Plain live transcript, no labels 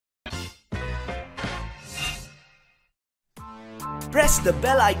press the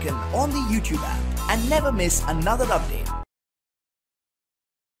bell icon on the YouTube app and never miss another update.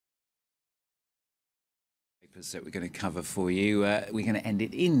 That we're going to cover for you. We're going to end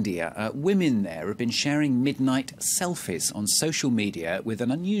in India. Women there have been sharing midnight selfies on social media with an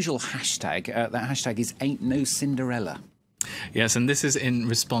unusual hashtag. That hashtag is Ain't No Cinderella. Yes, and this is in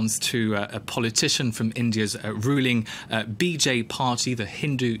response to a politician from India's ruling BJ party, the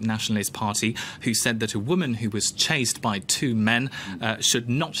Hindu Nationalist Party, who said that a woman who was chased by two men should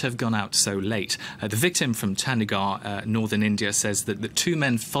not have gone out so late. The victim from Chandigarh, northern India, says that the two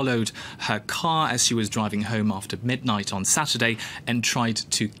men followed her car as she was driving home after midnight on Saturday and tried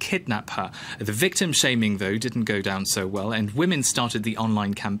to kidnap her. The victim shaming, though, didn't go down so well, and women started the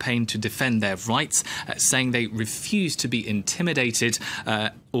online campaign to defend their rights, saying they refused to be intimidated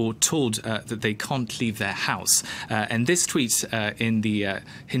or told that they can't leave their house. And this tweet in the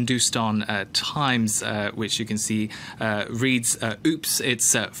Hindustan Times, which you can see, reads, "Oops,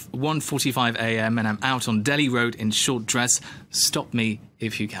 it's 1:45 a.m. and I'm out on Delhi Road in short dress. Stop me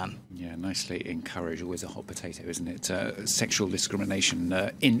if you can." Yeah, nicely encouraged. Always a hot potato, isn't it? Sexual discrimination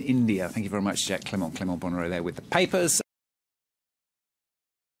in India. Thank you very much, Jack. Clement Bonnereau there with the papers.